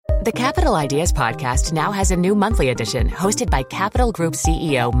The Capital Ideas Podcast now has a new monthly edition hosted by Capital Group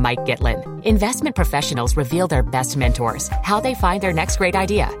CEO Mike Gitlin. Investment professionals reveal their best mentors, how they find their next great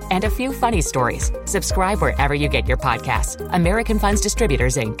idea, and a few funny stories. Subscribe wherever you get your podcasts. American Funds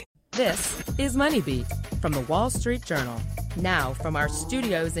Distributors, Inc. This is Money Beat from the Wall Street Journal. Now, from our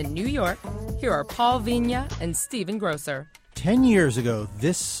studios in New York, here are Paul Vigna and Stephen Grosser. 10 years ago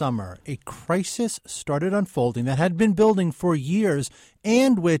this summer, a crisis started unfolding that had been building for years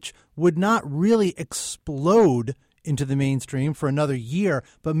and which would not really explode into the mainstream for another year.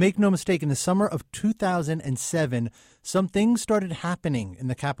 But make no mistake, in the summer of 2007, some things started happening in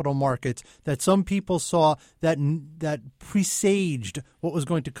the capital markets that some people saw that presaged what was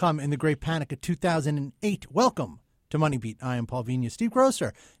going to come in the Great Panic of 2008. Welcome to Money Beat. I am Paul Vigna. Steve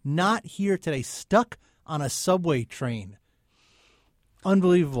Grosser, not here today, stuck on a subway train.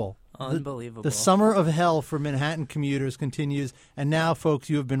 Unbelievable. Unbelievable. The summer of hell for Manhattan commuters continues. And now, folks,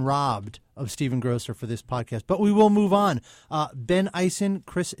 you have been robbed of Stephen Grosser for this podcast. But we will move on. Ben Eisen,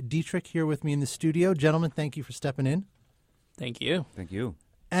 Chris Dietrich here with me in the studio. Gentlemen, thank you for stepping in. Thank you. Thank you.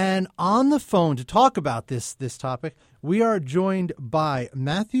 And on the phone to talk about this topic, we are joined by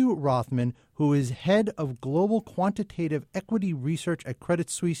Matthew Rothman, who is head of global quantitative equity research at Credit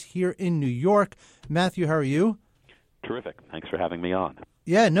Suisse here in New York. Matthew, how are you? Terrific. Thanks for having me on.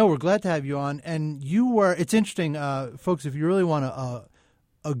 Yeah, no, we're glad to have you on. And it's interesting, folks, if you really want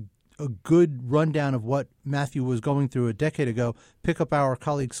a good rundown of what Matthew was going through a decade ago, pick up our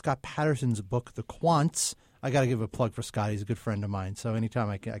colleague Scott Patterson's book, The Quants. I got to give a plug for Scott. He's a good friend of mine. So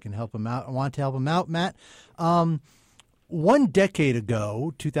anytime I can help him out, I want to help him out, Matt. 1 decade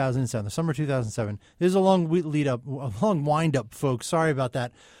ago, 2007, the summer 2007, there's a long wind up, folks. Sorry about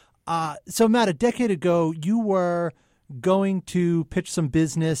that. So, Matt, a decade ago, you were going to pitch some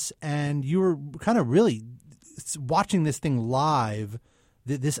business, and you were kind of really watching this thing live,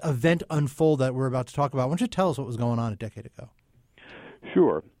 this event unfold that we're about to talk about. Why don't you tell us what was going on a decade ago?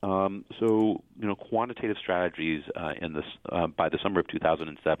 Sure. Quantitative strategies by the summer of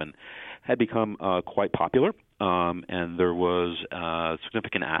 2007 had become quite popular, and there was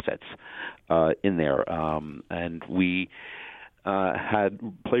significant assets in there, and we had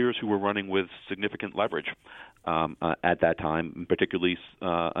players who were running with significant leverage at that time, particularly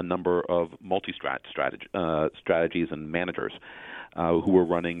a number of multi-strat strategies and managers who were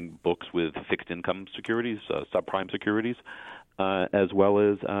running books with fixed income securities, subprime securities, as well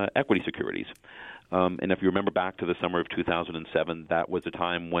as equity securities. And if you remember back to the summer of 2007, that was a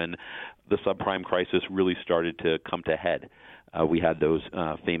time when the subprime crisis really started to come to head. We had those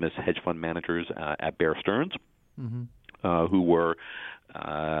famous hedge fund managers at Bear Stearns, who were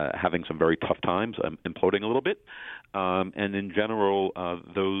having some very tough times, imploding a little bit. And in general,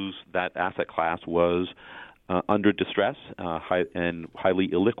 that asset class was under distress and highly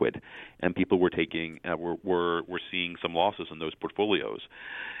illiquid, and people were seeing some losses in those portfolios.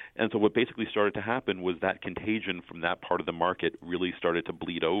 And so what basically started to happen was that contagion from that part of the market really started to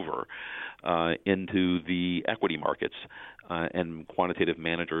bleed over into the equity markets, and quantitative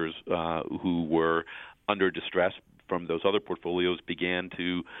managers who were under distress from those other portfolios began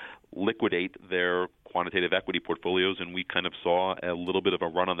to liquidate their quantitative equity portfolios, and we kind of saw a little bit of a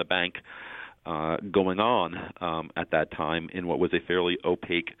run on the bank going on at that time in what was a fairly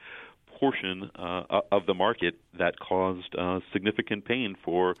opaque portion of the market that caused significant pain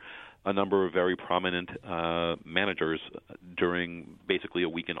for a number of very prominent managers during basically a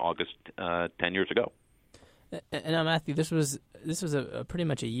week in August 10 years ago. And now, Matthew, this was a pretty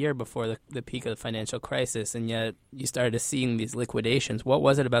much a year before the peak of the financial crisis, and yet you started seeing these liquidations. What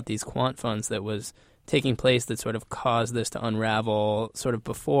was it about these quant funds that was taking place that sort of caused this to unravel sort of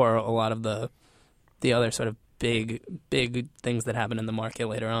before a lot of the other sort of big things that happened in the market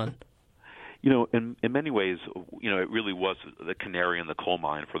later on? In many ways, it really was the canary in the coal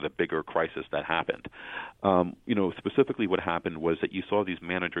mine for the bigger crisis that happened. Specifically what happened was that you saw these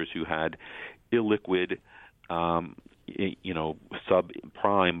managers who had illiquid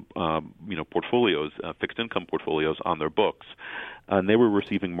subprime, portfolios, fixed income portfolios on their books, and they were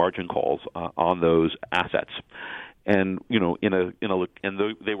receiving margin calls on those assets. And they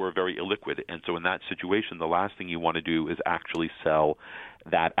were very illiquid, and so in that situation, the last thing you want to do is actually sell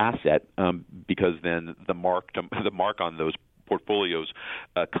that asset, because then the mark on those portfolios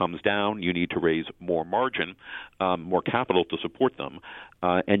comes down. You need to raise more margin, more capital to support them,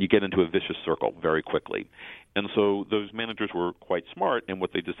 and you get into a vicious circle very quickly. And so those managers were quite smart, and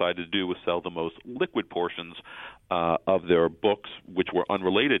what they decided to do was sell the most liquid portions of their books, which were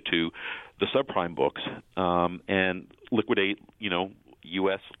unrelated to the subprime books, and liquidate,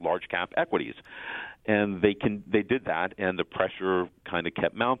 U.S. large cap equities. And they did that, and the pressure kind of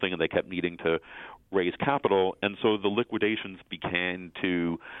kept mounting, and they kept needing to raise capital, and so the liquidations began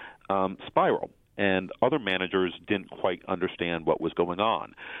to spiral. And other managers didn't quite understand what was going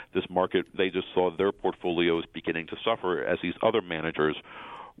on. This market, they just saw their portfolios beginning to suffer as these other managers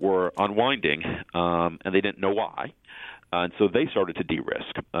were unwinding, and they didn't know why. And so they started to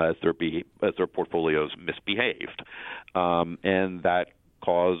de-risk as their portfolios misbehaved, and that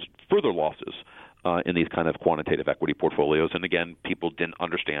caused further losses in these kind of quantitative equity portfolios. And again, people didn't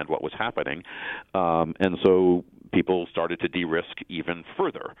understand what was happening, and so people started to de-risk even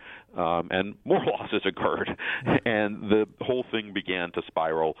further, and more losses occurred, and the whole thing began to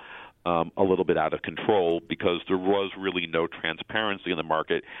spiral a little bit out of control because there was really no transparency in the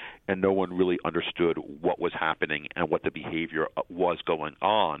market, and no one really understood what was happening and what the behavior was going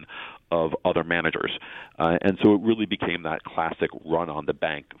on of other managers. And so it really became that classic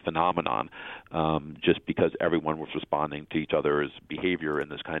run-on-the-bank phenomenon, just because everyone was responding to each other's behavior in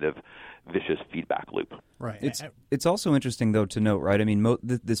this kind of vicious feedback loop. Right. It's also interesting, though, to note, right? I mean,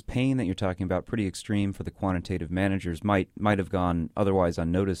 this pain that you're talking about, pretty extreme for the quantitative managers, might have gone otherwise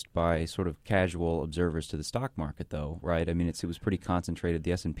unnoticed by sort of casual observers to the stock market, though, right? I mean, it was pretty concentrated.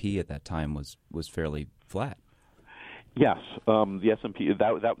 The S&P at that time was fairly flat. Yes, the S&P.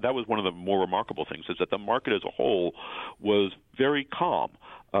 That was one of the more remarkable things, is that the market as a whole was very calm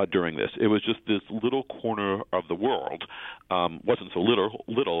during this. It was just this little corner of the world. Wasn't so little.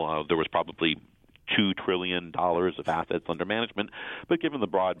 There was probably $2 trillion of assets under management, but given the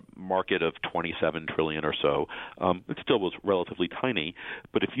broad market of $27 trillion or so, it still was relatively tiny.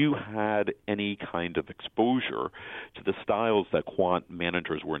 But if you had any kind of exposure to the styles that quant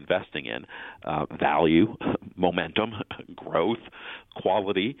managers were investing in, value, momentum, growth,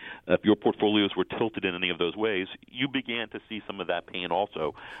 quality, if your portfolios were tilted in any of those ways, you began to see some of that pain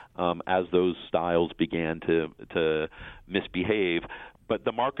also as those styles began to misbehave. But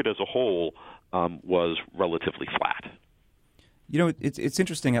the market as a whole was relatively flat. You know, it's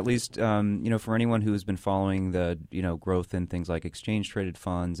interesting, at least, for anyone who has been following the, growth in things like exchange-traded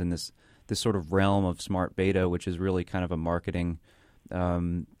funds and this sort of realm of smart beta, which is really kind of a marketing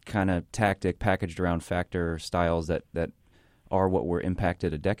kind of tactic packaged around factor styles that are what were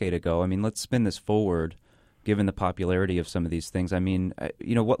impacted a decade ago. I mean, let's spin this forward, given the popularity of some of these things. I mean,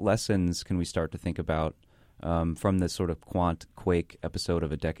 what lessons can we start to think about from this sort of quant quake episode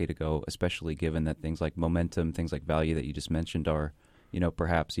of a decade ago, especially given that things like momentum, things like value that you just mentioned are,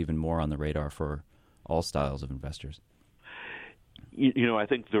 perhaps even more on the radar for all styles of investors? I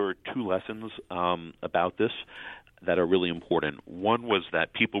think there are two lessons about this that are really important. One was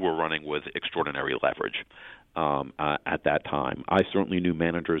that people were running with extraordinary leverage at that time. I certainly knew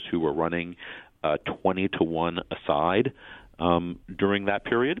managers who were running 20-to-1 aside during that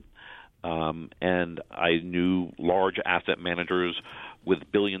period. And I knew large asset managers with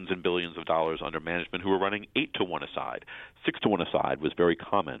billions and billions of dollars under management who were running 8-to-1 aside. 6-to-1 aside was very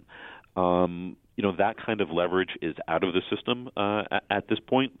common. That kind of leverage is out of the system at this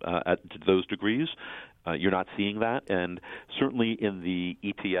point, to those degrees. You're not seeing that. And certainly in the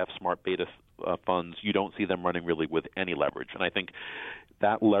ETF smart beta funds, you don't see them running really with any leverage. And I think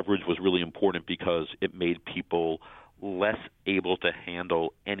that leverage was really important because it made people less able to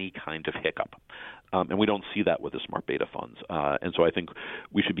handle any kind of hiccup. And we don't see that with the smart beta funds. And so I think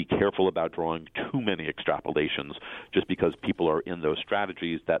we should be careful about drawing too many extrapolations just because people are in those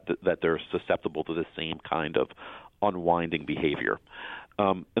strategies that they're susceptible to the same kind of unwinding behavior.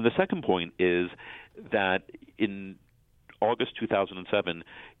 And the second point is that in August 2007,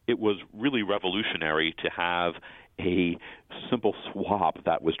 it was really revolutionary to have a simple swap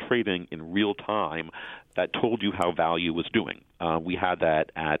that was trading in real time that told you how value was doing. We had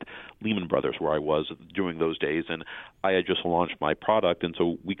that at Lehman Brothers, where I was during those days, and I had just launched my product, and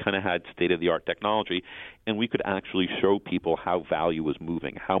so we kind of had state-of-the-art technology, and we could actually show people how value was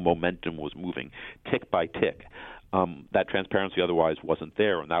moving, how momentum was moving, tick by tick. That transparency otherwise wasn't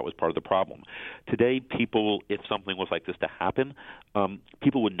there, and that was part of the problem. Today, people, if something was like this to happen,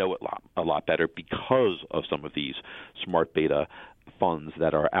 people would know it a lot better because of some of these smart beta funds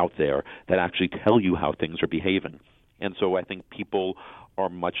that are out there that actually tell you how things are behaving. And so I think people are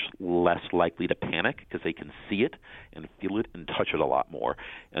much less likely to panic because they can see it and feel it and touch it a lot more.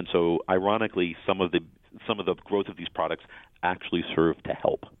 And so, ironically, some of the growth of these products actually serve to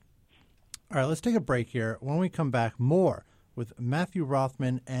help. All right, let's take a break here. When we come back, more with Matthew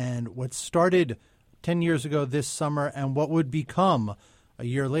Rothman and what started 10 years ago this summer and what would become a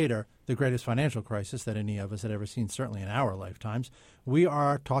year later the greatest financial crisis that any of us had ever seen, certainly in our lifetimes. We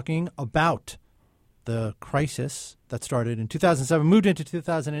are talking about the crisis that started in 2007, moved into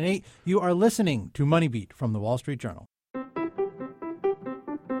 2008. You are listening to Money Beat from the Wall Street Journal.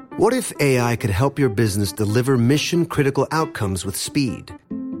 What if AI could help your business deliver mission-critical outcomes with speed?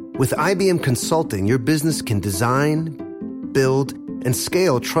 With IBM Consulting, your business can design, build, and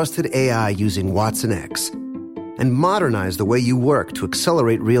scale trusted AI using Watson X and modernize the way you work to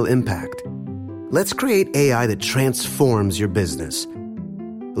accelerate real impact. Let's create AI that transforms your business.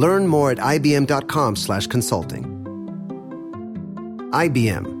 Learn more at ibm.com/consulting.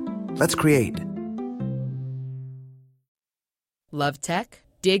 IBM. Let's create. Love tech?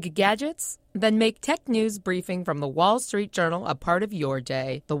 Dig gadgets? Then make tech news briefing from the Wall Street Journal a part of your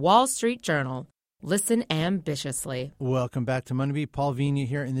day. The Wall Street Journal. Listen ambitiously. Welcome back to Money Beat. Paul Vigna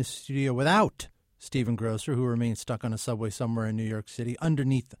here in this studio without Stephen Grosser, who remains stuck on a subway somewhere in New York City,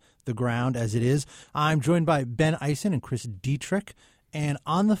 underneath the ground as it is. I'm joined by Ben Eisen and Chris Dietrich. And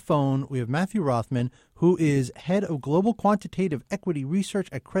on the phone, we have Matthew Rothman, who is head of global quantitative equity research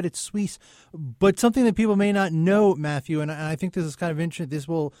at Credit Suisse. But something that people may not know, Matthew, and I think this is kind of interesting, this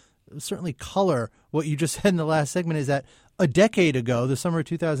will certainly color what you just said in the last segment, is that a decade ago, the summer of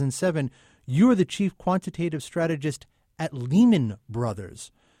 2007, you were the chief quantitative strategist at Lehman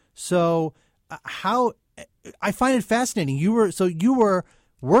Brothers. So how I find it fascinating. You were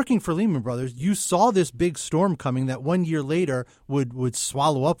working for Lehman Brothers. You saw this big storm coming that 1 year later would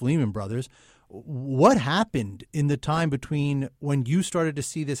swallow up Lehman Brothers. What happened in the time between when you started to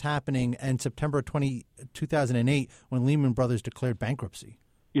see this happening and September 2008 when Lehman Brothers declared bankruptcy?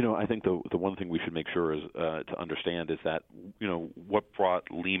 I think the one thing we should make sure is to understand is that, what brought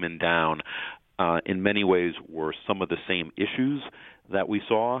Lehman down in many ways were some of the same issues that we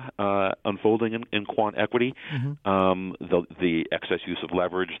saw unfolding in quant equity, the excess use of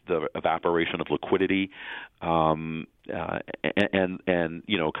leverage, the evaporation of liquidity, and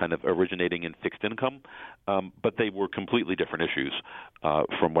kind of originating in fixed income. But they were completely different issues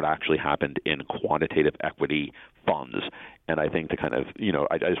from what actually happened in quantitative equity funds. And I think to kind of,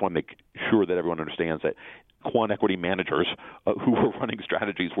 I just want to make sure that everyone understands that quant equity managers who were running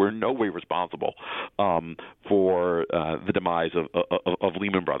strategies were in no way responsible for the demise of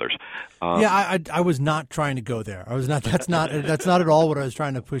Lehman Brothers. I was not trying to go there. I was not. That's not at all what I was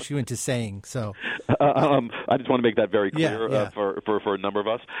trying to push you into saying. So, I just want to make that very clear for a number of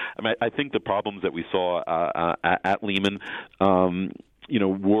us. I mean, I think the problems that we saw at Lehman,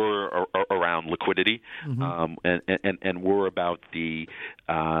 were around liquidity, and were about the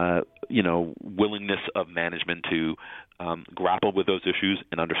willingness of management to grapple with those issues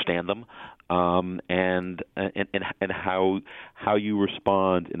and understand them, and how you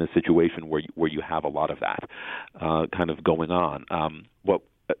respond in a situation where you have a lot of that kind of going on.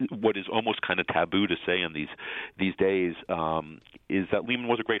 What is almost kind of taboo to say in these days is that Lehman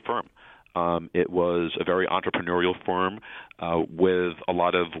was a great firm. It was a very entrepreneurial firm with a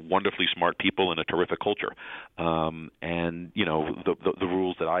lot of wonderfully smart people and a terrific culture. And the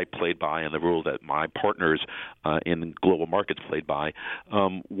rules that I played by and the rules that my partners in global markets played by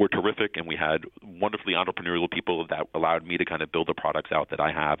were terrific, and we had wonderfully entrepreneurial people that allowed me to kind of build the products out that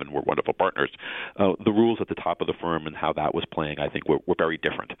I have, and were wonderful partners. The rules at the top of the firm and how that was playing, I think, were very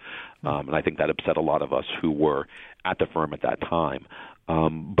different. And I think that upset a lot of us who were at the firm at that time.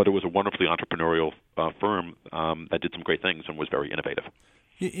 But it was a wonderfully entrepreneurial firm that did some great things and was very innovative.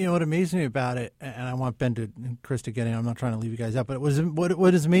 You know what amazed me about it, and I want Ben and Chris to get in. I'm not trying to leave you guys out, but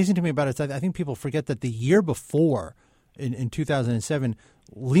what is amazing to me about it is I think people forget that the year before, in 2007,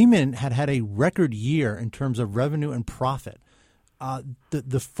 Lehman had a record year in terms of revenue and profit.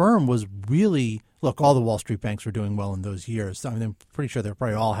 The firm was really – look, all the Wall Street banks were doing well in those years. I mean, I'm pretty sure they're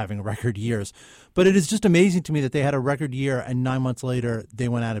probably all having record years. But it is just amazing to me that they had a record year and 9 months later they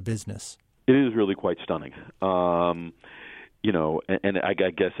went out of business. It is really quite stunning. And I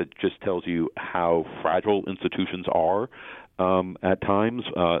guess it just tells you how fragile institutions are at times,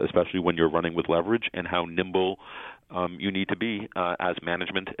 especially when you're running with leverage, and how nimble you need to be as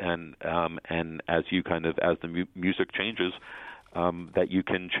management and as you as the music changes, that you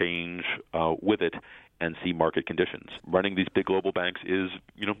can change with it and see market conditions. Running these big global banks is,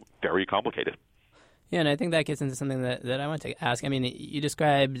 very complicated. Yeah, and I think that gets into something that I want to ask. I mean, you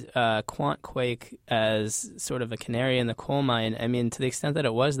described QuantQuake as sort of a canary in the coal mine. I mean, to the extent that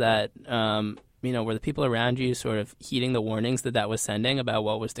it was that, were the people around you sort of heeding the warnings that was sending about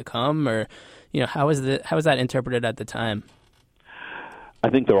what was to come? Or, how was that interpreted at the time? I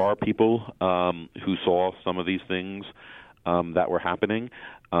think there are people who saw some of these things that were happening.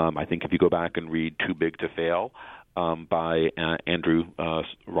 I think if you go back and read Too Big to Fail, by Andrew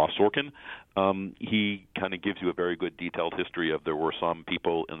Ross Sorkin. He kind of gives you a very good detailed history of there were some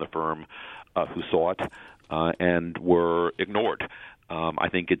people in the firm who saw it and were ignored. I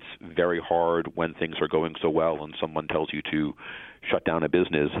think it's very hard when things are going so well and someone tells you to shut down a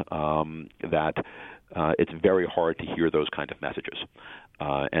business that it's very hard to hear those kind of messages.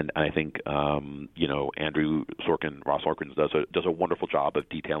 And I think Andrew Sorkin, Ross Sorkin, does a wonderful job of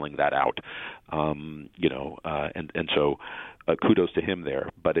detailing that out. And so kudos to him there.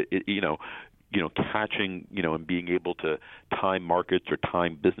 But catching and being able to time markets or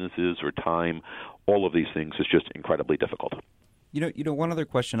time businesses or time all of these things is just incredibly difficult. One other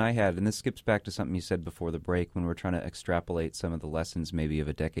question I had, and this skips back to something you said before the break when we're trying to extrapolate some of the lessons maybe of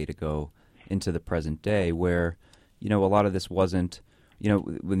a decade ago into the present day, where, a lot of this wasn't,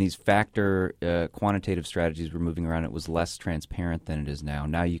 when these factor quantitative strategies were moving around, it was less transparent than it is now.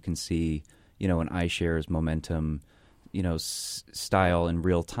 Now you can see, an iShares momentum, style in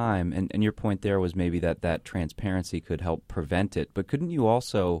real time. And your point there was maybe that transparency could help prevent it. But couldn't you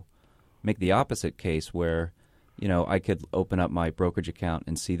also make the opposite case where, I could open up my brokerage account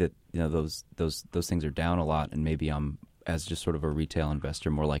and see that, those things are down a lot, and maybe I'm, as just sort of a retail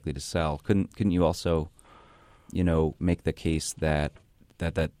investor, more likely to sell. Couldn't you also, make the case that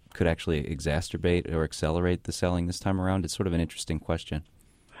could actually exacerbate or accelerate the selling this time around? It's sort of an interesting question.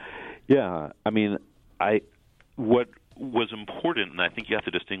 Yeah, I mean, what was important, and I think you have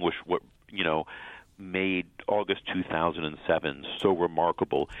to distinguish what made August 2007 so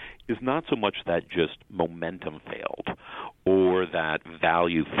remarkable is not so much that just momentum failed or that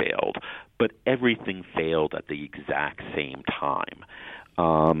value failed, but everything failed at the exact same time,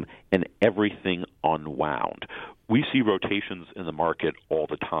 and everything unwound. We see rotations in the market all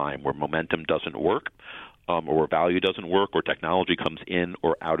the time where momentum doesn't work, or where value doesn't work, or technology comes in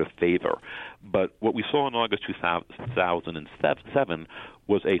or out of favor. But what we saw in August 2007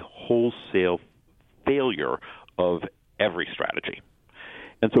 was a wholesale failure of every strategy.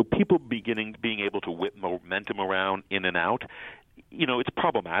 And so people being able to whip momentum around in and out, it's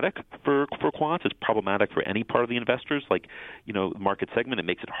problematic for quants. It's problematic for any part of the investors, like, market segment. It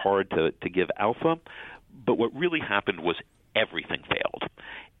makes it hard to give alpha. But what really happened was everything failed.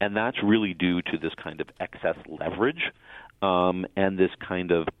 And that's really due to this kind of excess leverage and this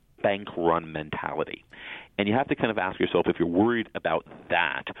kind of bank run mentality. And you have to kind of ask yourself, if you're worried about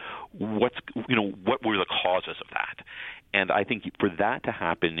that, what were the causes of that? And I think for that to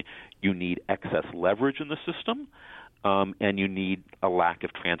happen, you need excess leverage in the system, and you need a lack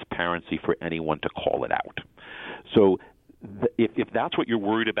of transparency for anyone to call it out. So if that's what you're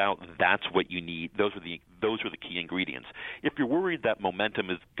worried about, that's what you need. Those are the key ingredients. If you're worried that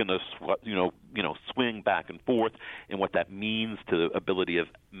momentum is going to swing back and forth, and what that means to the ability of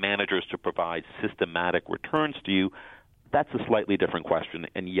managers to provide systematic returns to you, that's a slightly different question.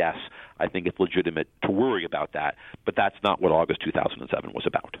 And yes, I think it's legitimate to worry about that, but that's not what August 2007 was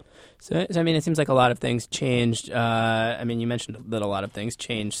about. So I mean, it seems like a lot of things changed. You mentioned that a lot of things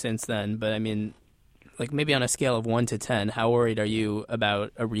changed since then, but I mean, like maybe on a scale of 1 to 10, how worried are you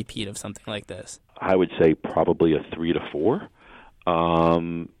about a repeat of something like this? I would say probably a 3 to 4.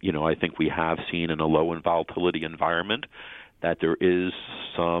 I think we have seen in a low in volatility environment that there is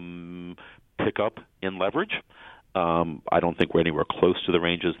some pickup in leverage. I don't think we're anywhere close to the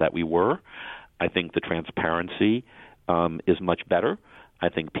ranges that we were. I think the transparency is much better. I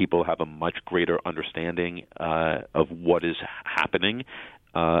think people have a much greater understanding of what is happening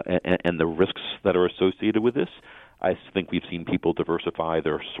and the risks that are associated with this. I think we've seen people diversify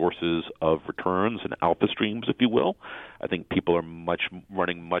their sources of returns and alpha streams, if you will. I think people are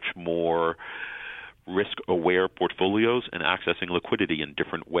running much more risk-aware portfolios and accessing liquidity in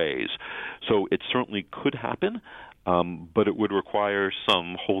different ways. So it certainly could happen, but it would require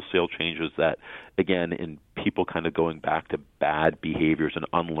some wholesale changes that, again, in people kind of going back to bad behaviors and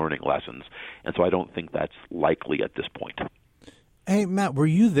unlearning lessons. And so I don't think that's likely at this point. Hey, Matt, were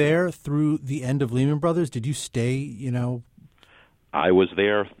you there through the end of Lehman Brothers? Did you stay, I was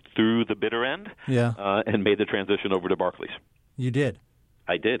there through the bitter end, and made the transition over to Barclays. You did?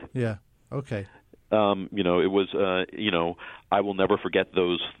 I did. Yeah. Okay. It was, I will never forget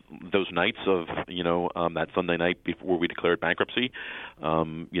those nights of, that Sunday night before we declared bankruptcy,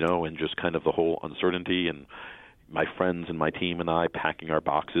 and just kind of the whole uncertainty, and my friends and my team and I packing our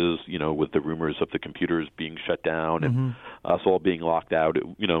boxes, with the rumors of the computers being shut down and us all being locked out. It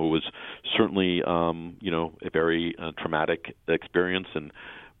was certainly, a very traumatic experience, and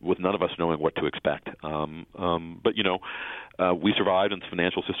with none of us knowing what to expect. But we survived, and the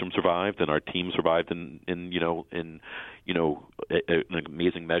financial system survived, and our team survived in an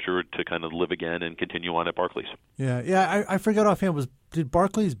amazing measure to kind of live again and continue on at Barclays. Yeah. I forget offhand. Did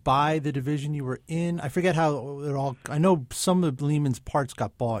Barclays buy the division you were in? I forget how it all. I know some of Lehman's parts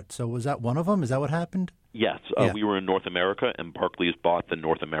got bought. So was that one of them? Is that what happened? Yes, we were in North America, and Barclays bought the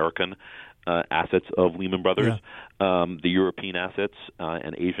North American assets of Lehman Brothers. The European assets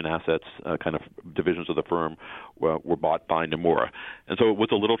and Asian assets, kind of divisions of the firm, were bought by Nomura. And so it was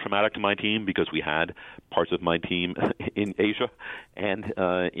a little traumatic to my team because we had parts of my team in Asia and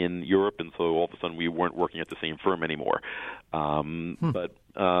in Europe, and so all of a sudden we weren't working at the same firm anymore. But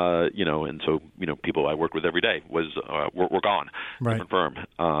and so people I worked with every day were gone, different firm.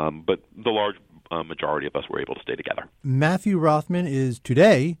 But the large majority of us were able to stay together. Matthew Rothman is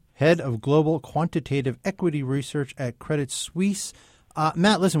today head of global quantitative equity research at Credit Suisse.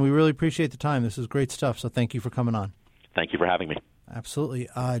 Matt, listen, we really appreciate the time. This is great stuff, so thank you for coming on. Thank you for having me. Absolutely.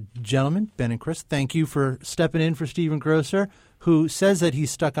 Gentlemen, Ben and Chris, thank you for stepping in for Stephen Grosser, who says that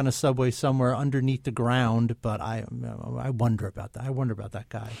he's stuck on a subway somewhere underneath the ground, but I wonder about that. I wonder about that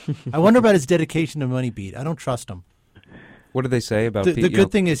guy. I wonder about his dedication to Money Beat. I don't trust him. What do they say about the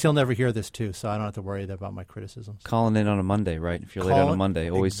good thing is he'll never hear this too, so I don't have to worry about my criticisms. Calling in on a Monday, right? If you're late on a Monday,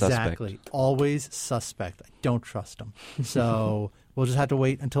 always exactly. Suspect. Always suspect. I don't trust him. So we'll just have to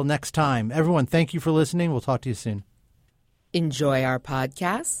wait until next time. Everyone, thank you for listening. We'll talk to you soon. Enjoy our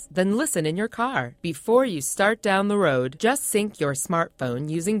podcasts? Then listen in your car. Before you start down the road, just sync your smartphone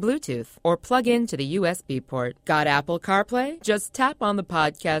using Bluetooth or plug into the USB port. Got Apple CarPlay? Just tap on the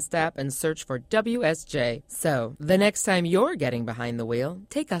podcast app and search for WSJ. So, the next time you're getting behind the wheel,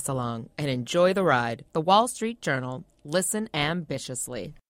 take us along and enjoy the ride. The Wall Street Journal. Listen ambitiously.